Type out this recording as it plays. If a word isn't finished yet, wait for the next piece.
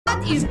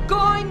is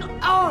going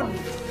on?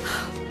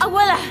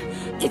 Abuela,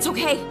 it's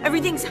okay.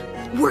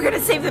 We're gonna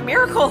save the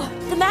miracle.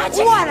 The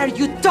magic. What are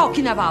you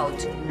talking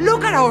about?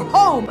 Look at our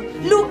home.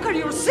 Look at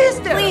your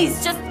sister.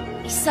 Please, just...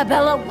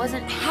 Isabella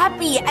wasn't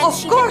happy and Of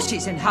course she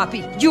isn't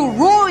happy. You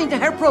ruined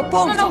her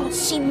proposal. No,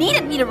 she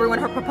needed me to ruin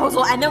her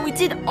proposal, and then we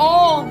did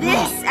all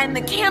this, and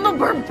the candle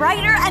burned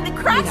brighter, and the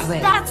cracks...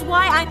 Mirabel. That's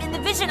why I'm in the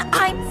vision.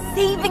 I'm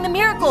saving the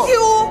miracle.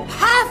 You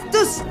have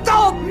to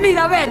stop,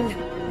 Mirabel!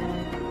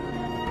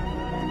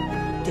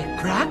 The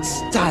cracks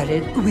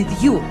started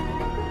with you.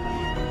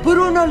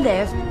 Bruno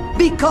left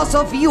because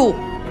of you.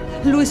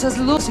 Luisa's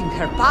losing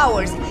her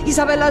powers.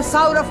 Isabella's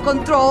out of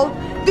control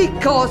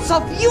because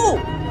of you.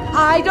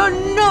 I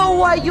don't know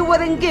why you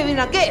weren't given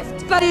a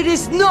gift, but it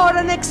is not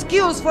an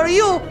excuse for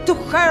you to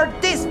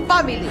hurt this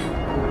family.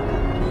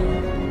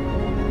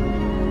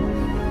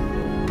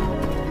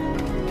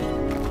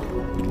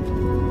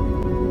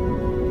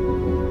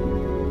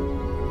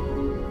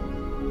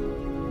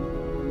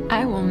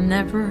 I will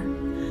never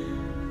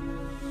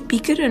be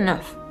good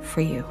enough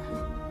for you.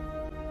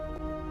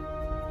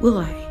 Will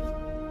I?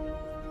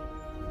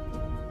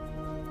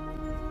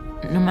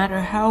 No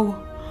matter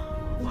how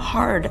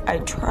hard I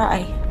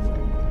try.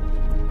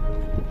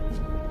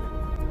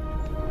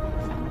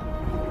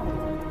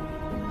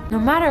 No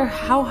matter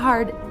how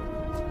hard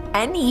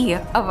any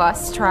of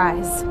us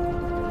tries.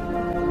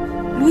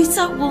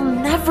 Luisa will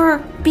never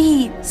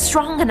be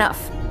strong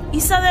enough.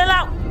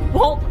 Isabella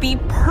won't be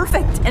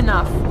perfect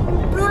enough.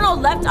 Bruno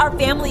left our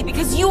family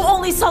because you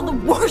only saw the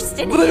worst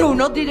in him.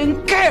 Bruno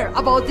didn't care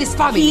about this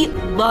family. He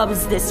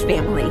loves this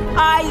family.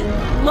 I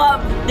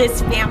love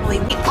this family.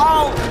 We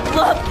all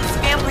love this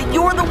family.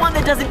 You're the one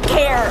that doesn't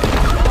care.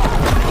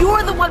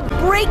 You're the one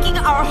breaking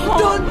our home.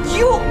 Don't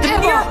you The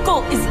ever...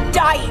 miracle is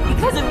dying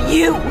because of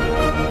you.